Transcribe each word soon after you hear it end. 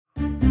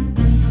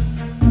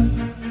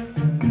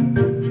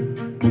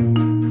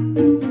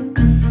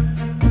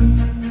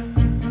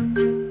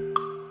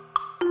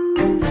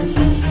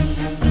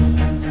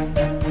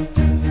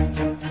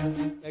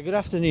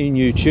Afternoon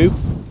YouTube.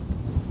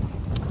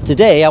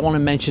 Today I want to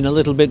mention a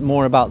little bit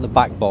more about the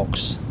back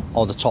box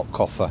or the top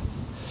coffer.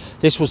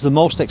 This was the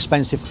most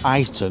expensive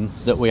item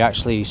that we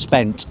actually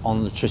spent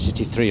on the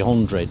Tricity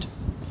 300.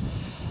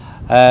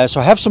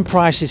 So I have some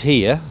prices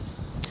here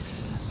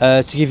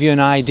to give you an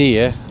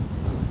idea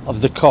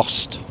of the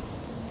cost.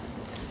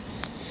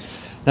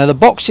 Now the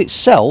box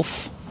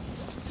itself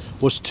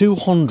was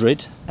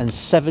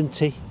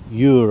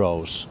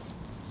 €270,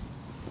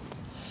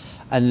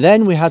 and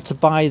then we had to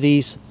buy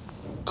these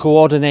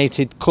colour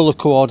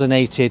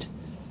coordinated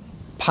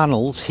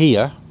panels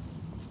here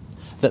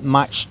that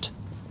matched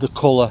the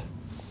colour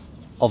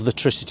of the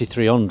Tricity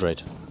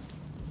 300,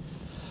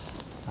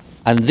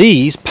 and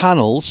these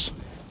panels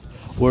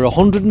were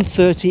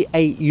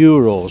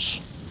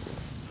 €138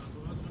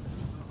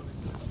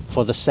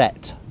 for the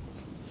set,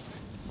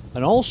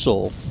 and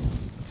also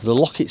the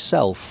lock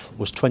itself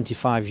was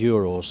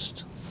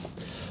 €25,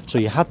 so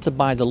you had to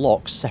buy the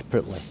lock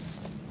separately,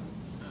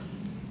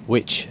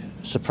 which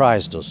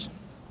surprised us.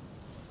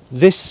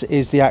 This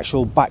is the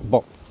actual back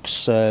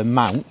box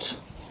mount,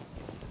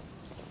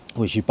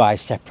 which you buy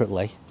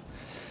separately.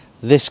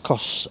 This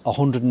costs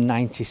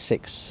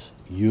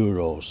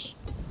 €196.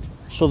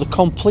 So the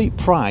complete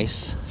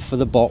price for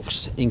the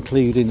box,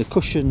 including the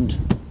cushioned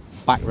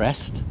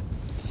backrest,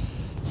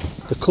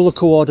 the colour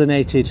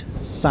coordinated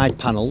side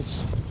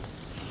panels,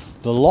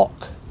 the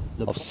lock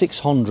of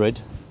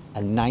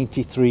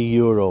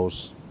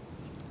 €693,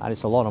 and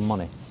it's a lot of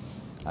money,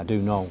 I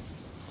do know.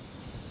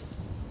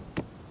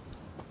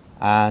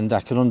 And I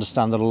can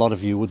understand that a lot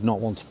of you would not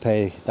want to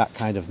pay that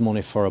kind of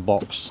money for a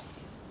box,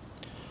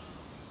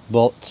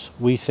 but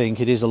we think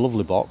it is a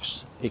lovely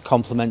box. It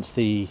complements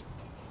the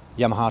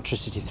Yamaha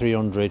Tricity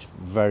 300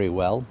 very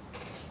well.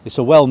 It's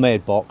a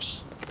well-made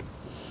box,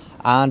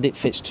 and it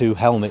fits two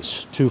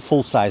helmets, two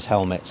full-size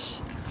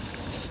helmets.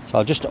 So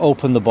I'll just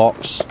open the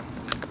box,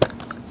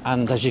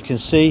 and as you can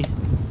see,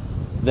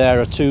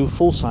 there are two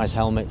full-size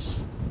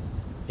helmets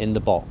in the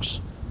box.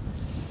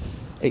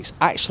 It's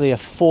actually a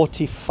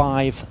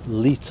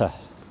 45-litre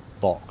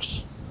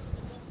box.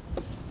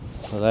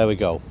 So there we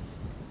go.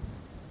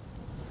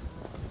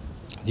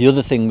 The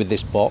other thing with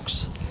this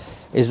box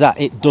is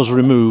that it does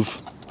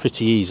remove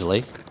pretty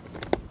easily.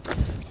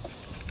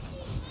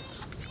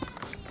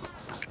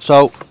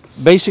 So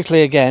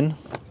basically, again,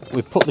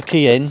 we put the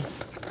key in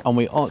and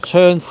we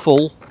turn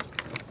full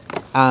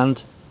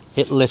and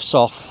it lifts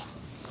off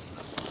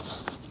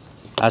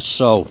as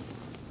so.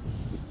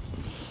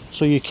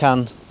 So you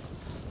can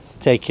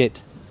take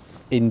it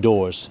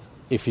indoors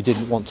if you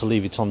didn't want to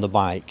leave it on the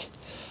bike.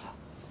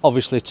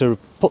 Obviously, to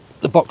put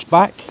the box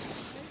back,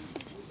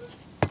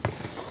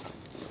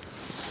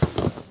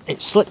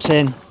 it slips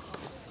in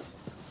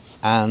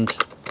and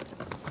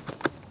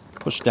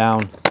push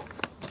down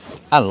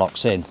and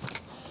locks in,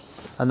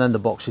 and then the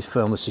box is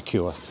firmly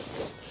secure.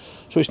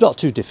 So it's not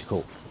too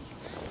difficult.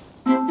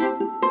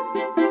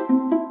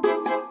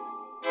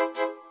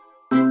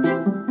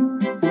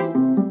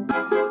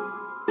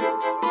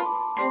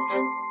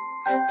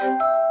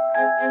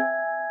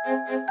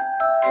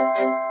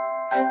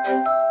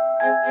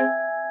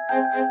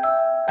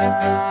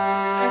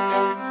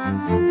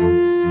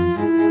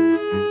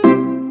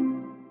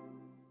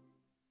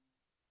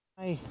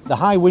 The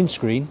high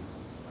windscreen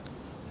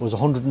was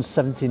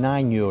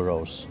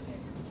 €179.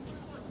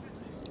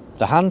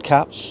 The hand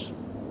caps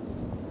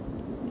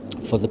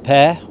for the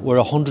pair were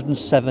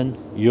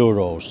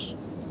 €107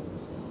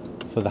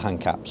 for the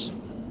hand caps.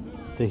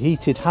 The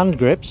heated hand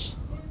grips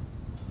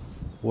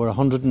were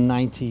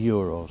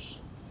 €190.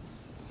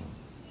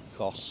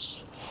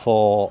 Costs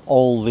for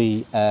all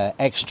the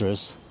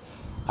extras,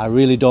 I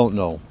really don't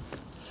know.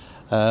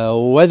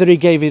 Whether he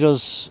gave it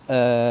us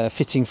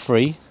fitting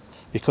free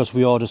because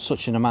we ordered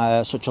such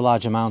a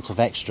large amount of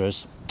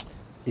extras,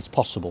 it's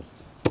possible,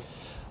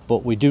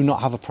 but we do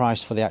not have a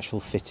price for the actual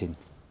fitting.